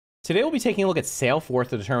Today we'll be taking a look at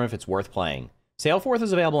Sailforth to determine if it's worth playing. Sailforth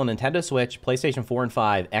is available on Nintendo Switch, PlayStation 4 and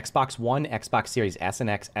 5, Xbox One, Xbox Series S and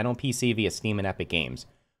X, and on PC via Steam and Epic Games.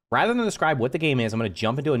 Rather than describe what the game is, I'm going to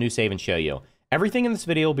jump into a new save and show you. Everything in this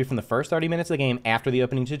video will be from the first 30 minutes of the game after the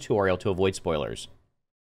opening tutorial to avoid spoilers.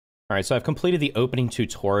 Alright, so I've completed the opening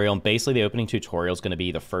tutorial, and basically the opening tutorial is going to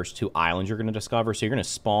be the first two islands you're going to discover. So you're going to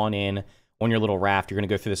spawn in on your little raft. You're going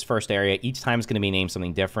to go through this first area. Each time is going to be named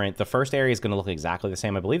something different. The first area is going to look exactly the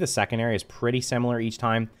same. I believe the second area is pretty similar each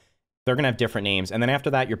time. They're going to have different names. And then after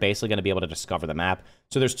that, you're basically going to be able to discover the map.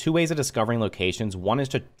 So there's two ways of discovering locations. One is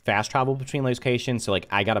to fast travel between locations. So like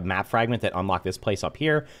I got a map fragment that unlocked this place up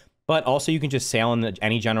here. But also you can just sail in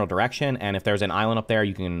any general direction. And if there's an island up there,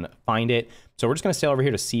 you can find it. So we're just going to sail over here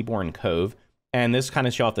to Seabourn Cove. And this kind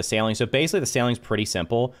of show off the sailing. So basically the sailing's pretty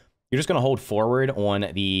simple. You're just going to hold forward on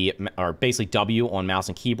the, or basically W on mouse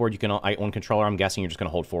and keyboard. You can, on controller, I'm guessing you're just going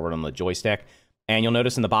to hold forward on the joystick. And you'll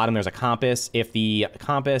notice in the bottom there's a compass. If the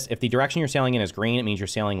direction you're sailing in is green, it means you're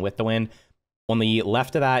sailing with the wind. On the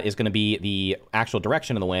left of that is going to be the actual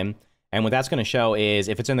direction of the wind. And what that's going to show is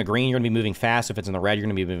if it's in the green, you're going to be moving fast. If it's in the red, you're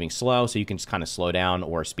going to be moving slow. So you can just kind of slow down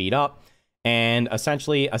or speed up. And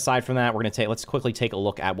essentially, aside from that, let's quickly take a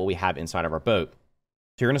look at what we have inside of our boat.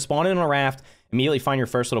 So you're going to spawn in on a raft, immediately find your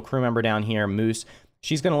first little crew member down here, Moose.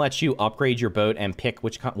 She's going to let you upgrade your boat and pick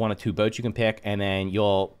which one of two boats you can pick, and then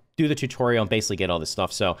you'll do the tutorial and basically get all this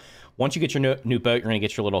stuff. So once you get your new boat, you're going to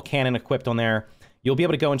get your little cannon equipped on there. You'll be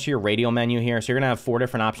able to go into your radio menu here. So you're going to have 4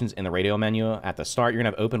 different options in the radio menu at the start. You're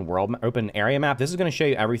going to have open area map. This is going to show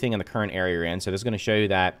you everything in the current area you're in. So this is going to show you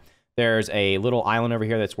that there's a little island over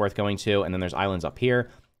here that's worth going to, and then there's islands up here.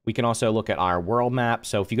 We can also look at our world map.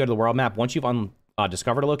 So if you go to the world map, once you've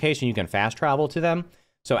discovered a location, you can fast travel to them.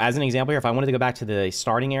 So as an example here, if I wanted to go back to the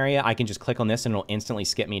starting area, I can just click on this and it'll instantly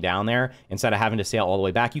skip me down there instead of having to sail all the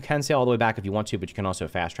way back. You can sail all the way back if you want to, but you can also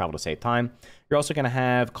fast travel to save time. You're also going to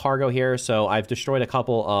have cargo here. So I've destroyed a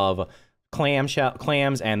couple of clams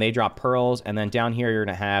and they drop pearls. And then down here, you're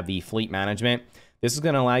going to have the fleet management. This is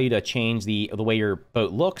going to allow you to change the way your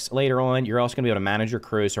boat looks later on. You're also going to be able to manage your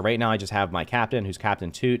crew. So right now I just have my captain, who's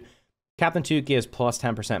Captain Toot. Captain Toot gives plus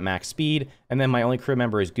 10% max speed, and then my only crew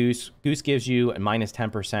member is Goose. Goose gives you a minus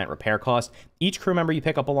 10% repair cost. Each crew member you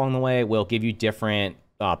pick up along the way will give you different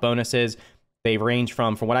bonuses. They range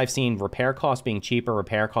from what I've seen, repair cost being cheaper,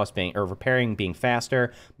 repairing being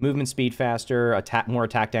faster, movement speed faster, more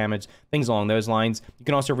attack damage, things along those lines. You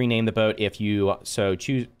can also rename the boat if you so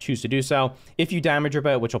choose to do so. If you damage your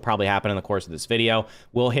boat, which will probably happen in the course of this video,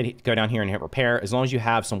 we'll go down here and hit repair. As long as you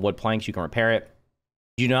have some wood planks, you can repair it.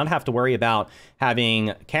 You do not have to worry about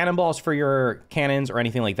having cannonballs for your cannons or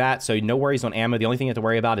anything like that. So no worries on ammo. The only thing you have to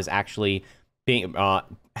worry about is actually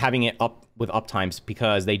having it up with up times,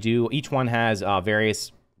 because each one has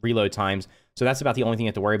various reload times. So that's about the only thing you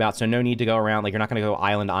have to worry about. So no need to go around, like you're not going to go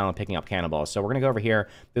island to island picking up cannonballs. So we're going to go over here.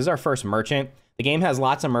 This is our first merchant. The game has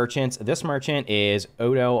lots of merchants. This merchant is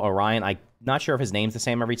Odo Orion. I'm not sure if his name's the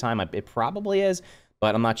same every time. It probably is,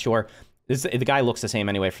 but I'm not sure. The guy looks the same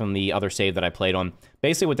anyway from the other save that I played on.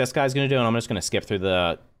 Basically what this guy's going to do, and I'm just going to skip through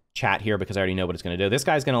the chat here because I already know what it's going to do. This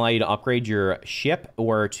guy's going to allow you to upgrade your ship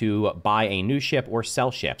or to buy a new ship or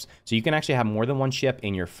sell ships. So you can actually have more than one ship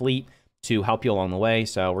in your fleet to help you along the way.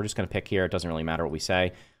 So we're just going to pick here. It doesn't really matter what we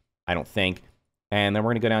say, I don't think. And then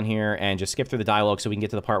we're going to go down here and just skip through the dialogue so we can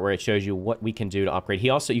get to the part where it shows you what we can do to upgrade.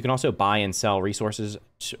 You can also buy and sell resources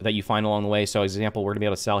that you find along the way. So as an example, we're going to be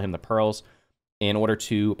able to sell him the pearls in order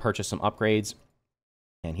to purchase some upgrades.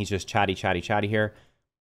 And he's just chatty here.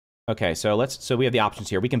 Okay, so we have the options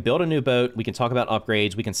here. We can build a new boat. We can talk about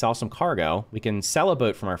upgrades. We can sell some cargo. We can sell a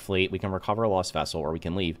boat from our fleet. We can recover a lost vessel, or we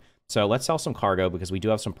can leave. So let's sell some cargo because we do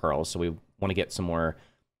have some pearls. So we want to get some more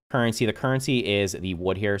currency. The currency is the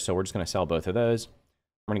wood here. So we're just going to sell both of those.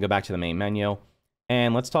 We're going to go back to the main menu.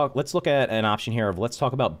 And let's look at an option here of let's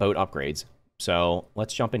talk about boat upgrades. So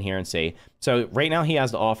let's jump in here and see. So right now he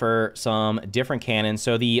has to offer some different cannons.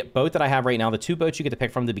 So the boat that I have right now, the 2 boats you get to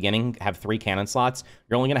pick from the beginning have 3 cannon slots.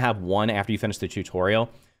 You're only going to have 1 after you finish the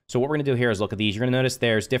tutorial. So what we're going to do here is look at these. You're going to notice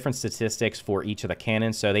there's different statistics for each of the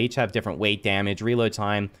cannons. So they each have different weight, damage, reload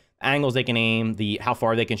time, angles they can aim, how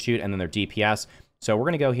far they can shoot, and then their DPS. So we're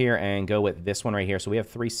going to go here and go with this one right here. So we have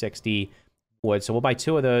 360 wood. So we'll buy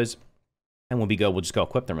 2 of those and we'll be good. We'll just go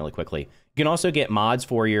equip them really quickly. You can also get mods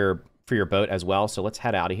for your boat as well. So let's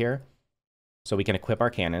head out of here so we can equip our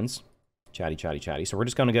cannons. Chatty. So we're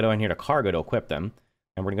just going to go down here to cargo to equip them.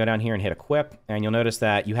 And we're going to go down here and hit equip. And you'll notice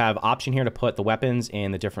that you have option here to put the weapons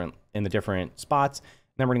in the different spots. And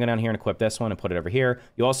then we're going to go down here and equip this one and put it over here.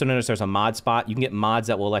 You'll also notice there's a mod spot. You can get mods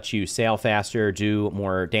that will let you sail faster, do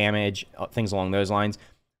more damage, things along those lines.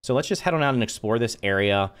 So let's just head on out and explore this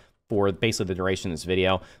area. for basically the duration of this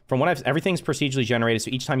video. From what everything's procedurally generated, so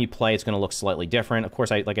each time you play, it's going to look slightly different. Of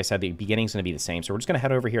course, like I said, the beginning's going to be the same. So we're just going to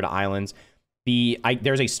head over here to Islands.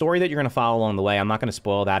 There's a story that you're going to follow along the way. I'm not going to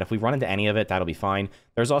spoil that. If we run into any of it, that'll be fine.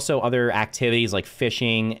 There's also other activities like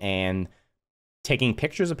fishing and taking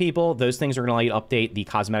pictures of people. Those things are going to allow you to update the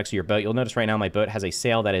cosmetics of your boat. You'll notice right now my boat has a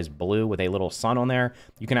sail that is blue with a little sun on there.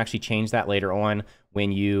 You can actually change that later on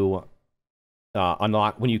when you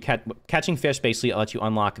catching fish. Basically, it lets you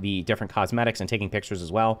unlock the different cosmetics and taking pictures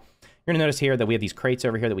as well. You're going to notice here that we have these crates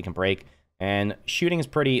over here that we can break. And shooting is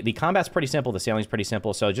the combat's pretty simple, the sailing is pretty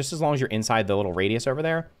simple. So just as long as you're inside the little radius over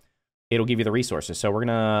there, it'll give you the resources. So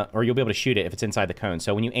or you'll be able to shoot it if it's inside the cone.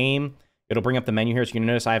 So when you aim, it'll bring up the menu here. So you're gonna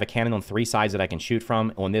notice I have a cannon on 3 sides that I can shoot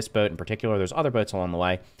from. On this boat in particular, there's other boats along the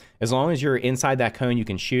way. As long as you're inside that cone, you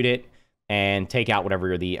can shoot it and take out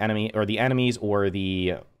whatever the enemies or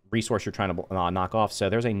the resource you're trying to knock off. So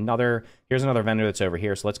here's another vendor that's over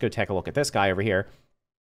here. So let's go take a look at this guy over here.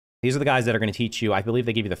 These are the guys that are going to teach you. I believe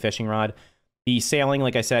they give you the fishing rod. The sailing,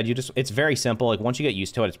 like I said, it's very simple. Like once you get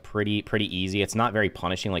used to it, it's pretty easy. It's not very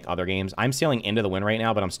punishing like other games. I'm sailing into the wind right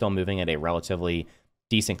now, but I'm still moving at a relatively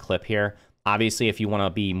decent clip here. Obviously, if you want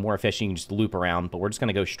to be more efficient, you can just loop around, but we're just going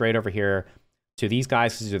to go straight over here to these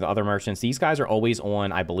guys. These are the other merchants. These guys are always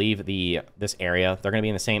on, I believe, this area. They're going to be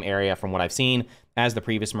in the same area from what I've seen as the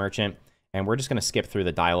previous merchant, and we're just going to skip through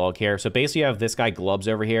the dialogue here. So basically, you have this guy Glubs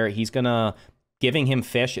over here. Giving him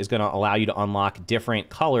fish is going to allow you to unlock different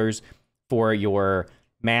colors for your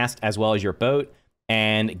mast as well as your boat.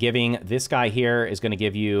 And giving this guy here is going to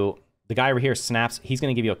give you, the guy over here, Snaps, he's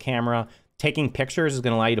going to give you a camera. Taking pictures is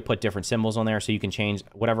going to allow you to put different symbols on there, so you can change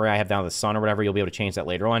whatever I have down, the sun or whatever, you'll be able to change that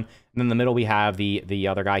later on. And then in the middle, we have the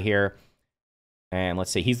other guy here. And let's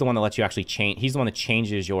see, he's the one that lets you actually change, he's the one that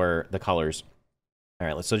changes the colors. All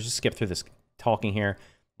right, let's just skip through this talking here.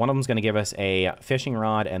 One of them's going to give us a fishing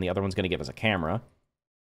rod, and the other one's going to give us a camera.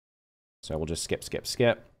 So we'll just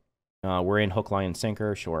skip. We're in hook, line, and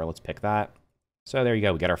sinker. Sure, let's pick that. So there you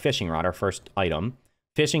go. We got our fishing rod, our first item.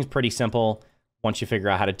 Fishing's pretty simple once you figure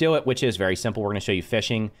out how to do it, which is very simple. We're going to show you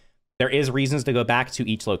fishing. There is reasons to go back to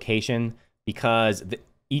each location because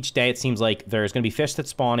each day it seems like there's going to be fish that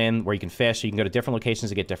spawn in where you can fish. So you can go to different locations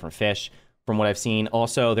to get different fish from what I've seen.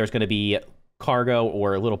 Also, there's going to be cargo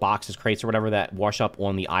or little boxes, crates or whatever that wash up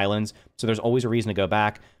on the islands. So there's always a reason to go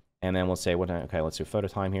back. And then we'll say, okay, let's do photo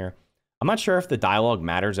time here. I'm not sure if the dialogue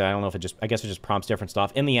matters. I don't know if I guess it just prompts different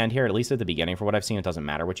stuff. In the end here, at least at the beginning, for what I've seen, it doesn't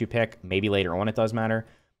matter what you pick. Maybe later on it does matter.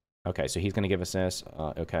 Okay, so he's going to give us this.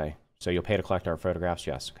 Okay, so you'll pay to collect our photographs.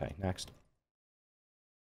 Yes, okay, next.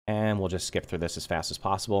 And we'll just skip through this as fast as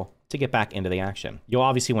possible to get back into the action. You'll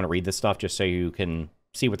obviously want to read this stuff just so you can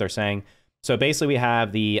see what they're saying. So basically we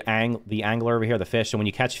have the angler over here, the fish. So when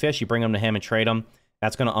you catch fish, you bring them to him and trade them.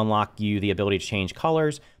 That's going to unlock you the ability to change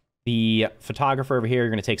colors. The photographer over here,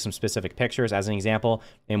 you're going to take some specific pictures. As an example,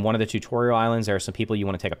 in one of the tutorial islands, there are some people you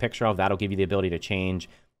want to take a picture of. That'll give you the ability to change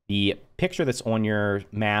the picture that's on your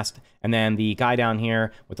mast. And then the guy down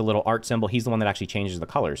here with the little art symbol, he's the one that actually changes the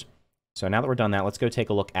colors. So now that we're done that, let's go take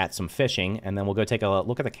a look at some fishing, and then we'll go take a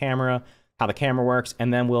look at the camera, how the camera works,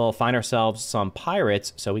 and then we'll find ourselves some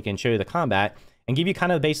pirates so we can show you the combat and give you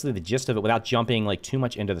kind of basically the gist of it without jumping like too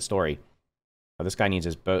much into the story. Oh, this guy needs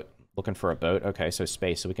his boat. Looking for a boat. Okay, so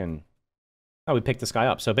space. So we can... Oh, we picked this guy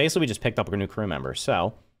up. So basically we just picked up a new crew member.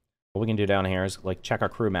 So what we can do down here is like check our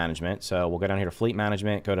crew management. So we'll go down here to fleet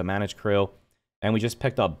management, go to manage crew, and we just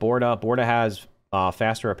picked up Borda. Borda has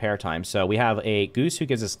faster repair time. So we have a Goose who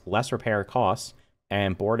gives us less repair costs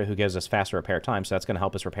and Borda who gives us faster repair time. So that's going to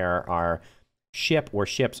help us repair our ship or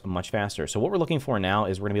ships much faster. So what we're looking for now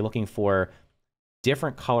is we're going to be looking for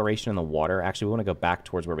different coloration in the water. Actually, we want to go back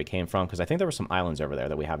towards where we came from because I think there were some islands over there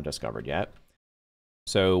that we haven't discovered yet.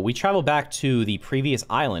 So we travel back to the previous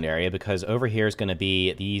island area because over here is going to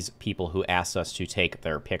be these people who asked us to take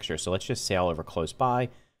their picture. So let's just sail over close by.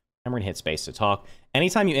 And we're going to hit space to talk.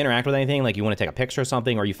 Anytime you interact with anything, like you want to take a picture of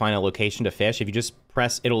something or you find a location to fish, if you just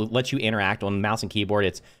press, it'll let you interact on mouse and keyboard.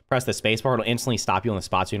 It's press the space bar. It'll instantly stop you on the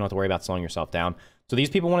spot so you don't have to worry about slowing yourself down. So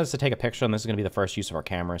these people want us to take a picture, and this is going to be the first use of our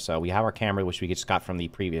camera. So we have our camera, which we just got from the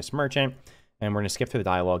previous merchant. And we're going to skip through the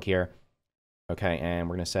dialogue here. Okay, and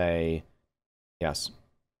we're going to say yes.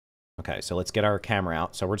 Okay, so let's get our camera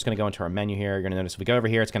out. So we're just going to go into our menu here. You're going to notice if we go over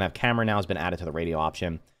here, it's going to have camera now has been added to the radio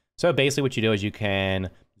option. So basically what you do is you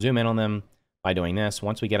can zoom in on them by doing this.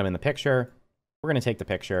 Once we get them in the picture, we're going to take the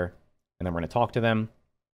picture, and then we're going to talk to them.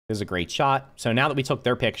 This is a great shot. So now that we took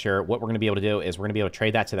their picture, what we're going to be able to do is we're going to be able to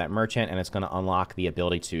trade that to that merchant, and it's going to unlock the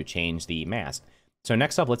ability to change the mast. So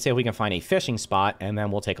next up, let's say if we can find a fishing spot, and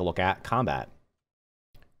then we'll take a look at combat.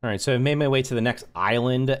 All right, so I've made my way to the next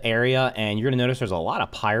island area, and you're going to notice there's a lot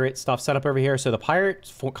of pirate stuff set up over here. So the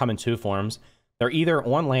pirates come in two forms. They're either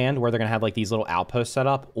on land, where they're going to have like these little outposts set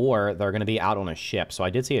up, or they're going to be out on a ship. So I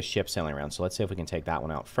did see a ship sailing around, so let's see if we can take that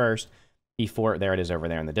one out first. Before, there it is over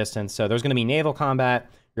there in the distance. So there's going to be naval combat.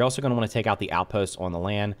 You're also going to want to take out the outposts on the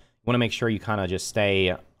land. You want to make sure you kind of just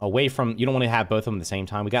stay away from, you don't want to have both of them at the same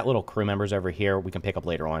time. We got little crew members over here we can pick up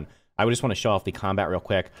later on. I would just want to show off the combat real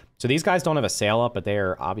quick. So these guys don't have a sail up, but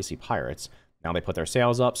they're obviously pirates. Now they put their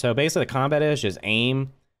sails up. So basically the combat is just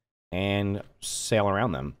aim and sail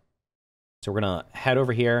around them. So we're going to head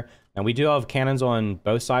over here. And we do have cannons on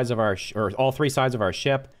both sides of our, or all three sides of our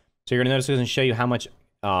ship. So you're going to notice it doesn't show you how much,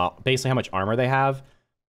 basically how much armor they have.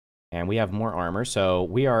 And we have more armor, so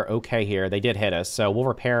we are okay here. They did hit us, so we'll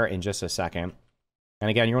repair in just a second. And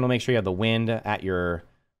again, you want to make sure you have the wind at your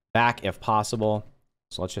back if possible.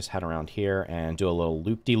 So let's just head around here and do a little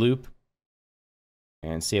loop-de-loop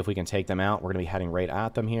and see if we can take them out. We're going to be heading right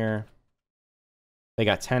at them here. They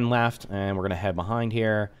got 10 left, and we're going to head behind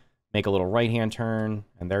here, make a little right-hand turn,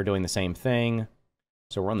 and they're doing the same thing.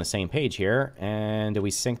 So we're on the same page here, and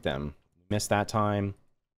we sink them. Missed that time.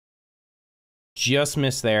 Just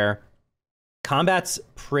missed there. Combat's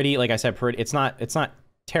pretty, like I said, it's not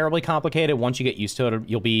terribly complicated. Once you get used to it,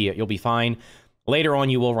 you'll be fine. Later on,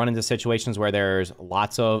 you will run into situations where there's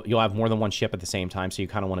you'll have more than one ship at the same time, so you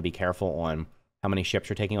kind of want to be careful on how many ships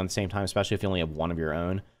you're taking on the same time, especially if you only have one of your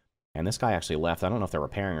own. And this guy actually left. I don't know if they're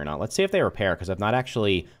repairing or not. Let's see if they repair, because I've not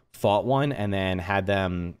actually fought one and then had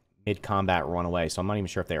them mid-combat run away, so I'm not even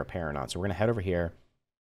sure if they repair or not. So we're going to head over here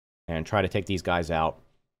and try to take these guys out.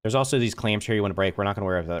 There's also these claims here you want to break. We're not going to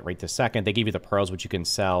worry about that right this second. They give you the pearls, which you can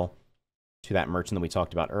sell to that merchant that we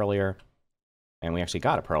talked about earlier. And we actually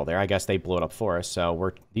got a pearl there. I guess they blew it up for us.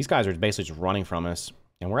 So these guys are basically just running from us.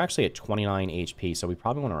 And we're actually at 29 HP, so we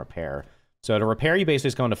probably want to repair. So to repair, you basically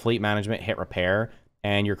just go into fleet management, hit repair,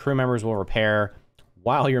 and your crew members will repair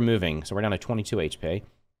while you're moving. So we're down to 22 HP.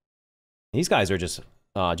 These guys are just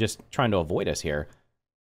trying to avoid us here.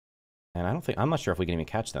 And I'm not sure if we can even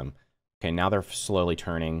catch them. Okay, now they're slowly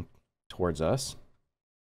turning towards us.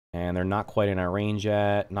 And they're not quite in our range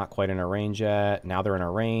yet. Not quite in our range yet. Now they're in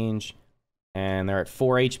our range. And they're at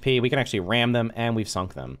 4 HP. We can actually ram them, and we've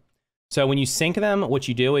sunk them. So when you sink them, what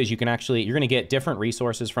you do is you're going to get different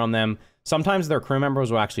resources from them. Sometimes their crew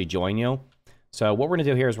members will actually join you. So what we're going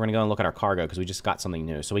to do here is we're going to go and look at our cargo, because we just got something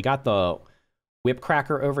new. So we got the whip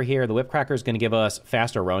cracker over here. The whip cracker is going to give us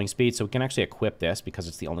faster rowing speed, so we can actually equip this because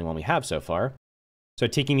it's the only one we have so far. So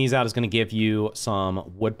taking these out is going to give you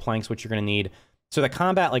some wood planks, which you're going to need. So the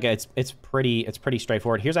combat, like it's pretty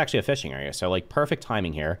straightforward. Here's actually a fishing area, so like perfect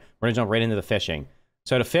timing here. We're going to jump right into the fishing.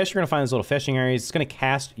 So to fish, you're going to find those little fishing areas. It's going to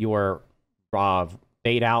cast your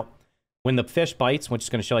bait out. When the fish bites, which is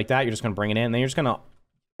going to show like that, you're just going to bring it in. And then you're just going to,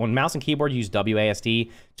 on mouse and keyboard, use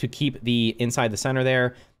WASD to keep the inside the center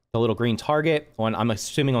there, the little green target. I'm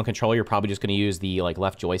assuming on controller, you're probably just going to use the like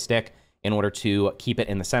left joystick in order to keep it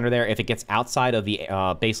in the center there. If it gets outside of the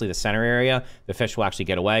basically the center area, the fish will actually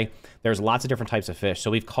get away. There's lots of different types of fish.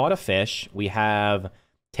 So we've caught a fish, we have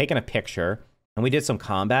taken a picture, and we did some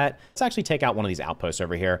combat. Let's actually take out one of these outposts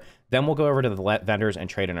over here. Then we'll go over to the vendors and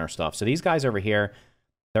trade in our stuff. So these guys over here,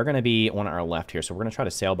 they're going to be on our left here. So we're going to try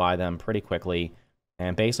to sail by them pretty quickly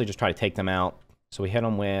and basically just try to take them out. So we hit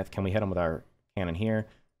them with, can we hit them with our cannon here?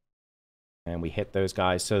 And we hit those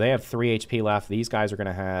guys. So they have 3 HP left. These guys are going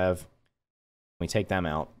to have, we take them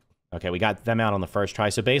out. Okay, we got them out on the first try.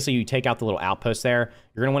 So basically, you take out the little outposts there.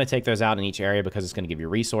 You're going to want to take those out in each area because it's going to give you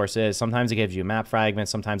resources. Sometimes it gives you map fragments.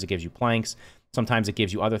 Sometimes it gives you planks. Sometimes it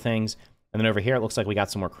gives you other things. And then over here, it looks like we got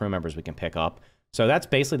some more crew members we can pick up. So that's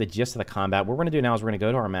basically the gist of the combat. What we're going to do now is we're going to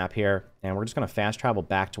go to our map here, and we're just going to fast travel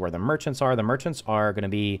back to where the merchants are. The merchants are going to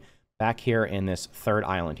be back here in this third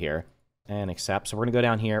island here. And accept. So we're going to go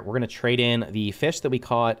down here. We're going to trade in the fish that we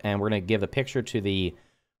caught, and we're going to give the picture to the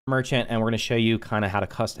merchant, and we're going to show you kind of how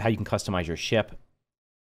you can customize your ship,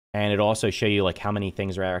 and it'll also show you like how many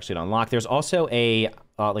things are actually to unlock. There's also a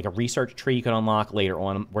like a research tree you can unlock later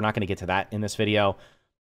on. We're not going to get to that in this video.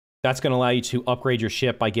 That's going to allow you to upgrade your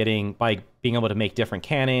ship by being able to make different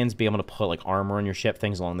cannons, be able to put like armor on your ship,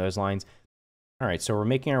 things along those lines. All right, so we're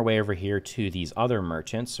making our way over here to these other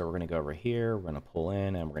merchants. So we're going to go over here, we're going to pull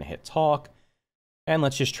in, and we're going to hit talk. And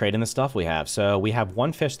let's just trade in the stuff we have. So we have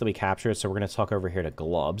one fish that we captured, so we're going to talk over here to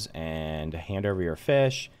Glubs and hand over your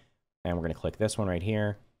fish. And we're going to click this one right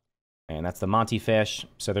here. And that's the Monty fish.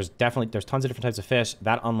 So there's tons of different types of fish.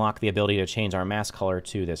 That unlock the ability to change our mask color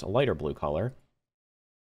to this lighter blue color.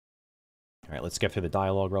 All right, let's skip through the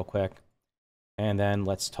dialogue real quick. And then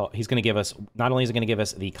let's talk. He's going to give us, not only is it going to give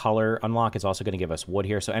us the color unlock, it's also going to give us wood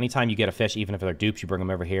here. So anytime you get a fish, even if they're dupes, you bring them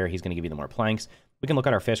over here, he's going to give you the more planks. We can look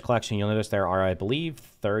at our fish collection. You'll notice there are, I believe,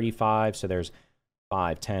 35. So there's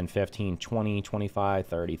 5, 10, 15, 20, 25,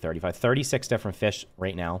 30, 35, 36 different fish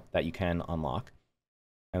right now that you can unlock.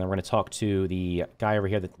 And then we're going to talk to the guy over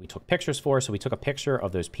here that we took pictures for. So we took a picture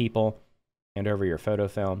of those people. Hand over your photo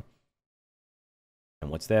film. And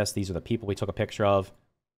what's this? These are the people we took a picture of.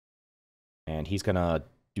 And he's going to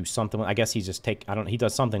do something. I guess he's just he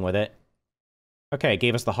does something with it. Okay,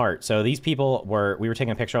 gave us the heart. So these people we were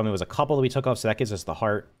taking a picture of them. There was a couple that we took off, so that gives us the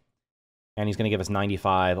heart. And he's going to give us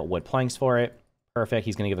 95 wood planks for it. Perfect.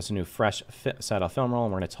 He's going to give us a new fresh set of film roll.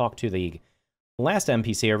 And we're going to talk to the last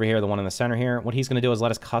NPC over here, the one in the center here. What he's going to do is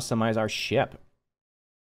let us customize our ship.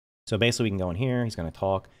 So basically we can go in here. He's going to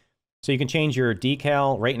talk. So you can change your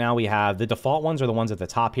decal. Right now we have the default ones are the ones at the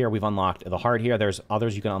top here. We've unlocked the heart here. There's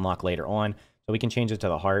others you can unlock later on. So we can change it to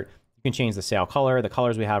the heart. You can change the sail color. The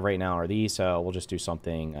colors we have right now are these. So we'll just do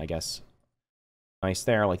something, I guess, nice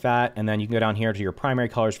there like that. And then you can go down here to your primary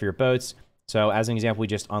colors for your boats. So as an example, we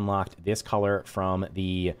just unlocked this color from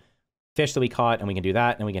the fish that we caught, and we can do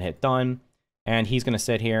that, and we can hit done. And he's going to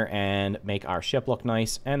sit here and make our ship look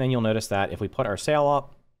nice. And then you'll notice that if we put our sail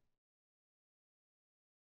up,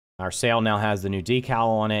 our sail now has the new decal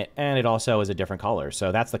on it, and it also is a different color.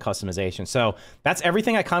 So that's the customization. So that's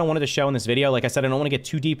everything I kind of wanted to show in this video. Like I said, I don't want to get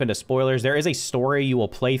too deep into spoilers. There is a story you will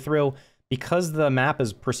play through. Because the map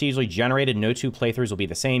is procedurally generated, no two playthroughs will be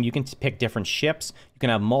the same. You can pick different ships. You can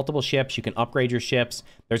have multiple ships. You can upgrade your ships.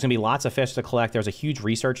 There's going to be lots of fish to collect. There's a huge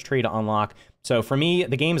research tree to unlock. So for me,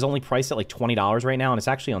 the game is only priced at like $20 right now, and it's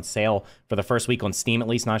actually on sale for the first week on Steam, at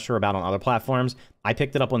least. Not sure about on other platforms. I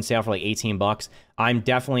picked it up on sale for like 18 bucks. I'm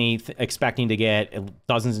definitely expecting to get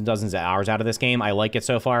dozens and dozens of hours out of this game. I like it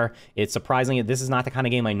so far. It's surprising. This is not the kind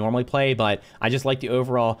of game I normally play, but I just like the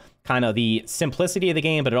overall kind of the simplicity of the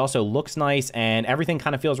game, but it also looks nice, and everything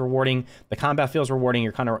kind of feels rewarding. The combat feels rewarding.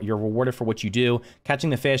 You're rewarded for what you do.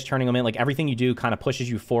 Catching the fish, turning them in, like everything you do kind of pushes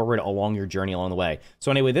you forward along your journey along the way.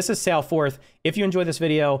 So anyway, this is Sail Forth. If you enjoyed this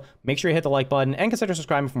video, make sure you hit the like button and consider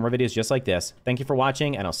subscribing for more videos just like this. Thank you for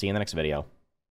watching, and I'll see you in the next video.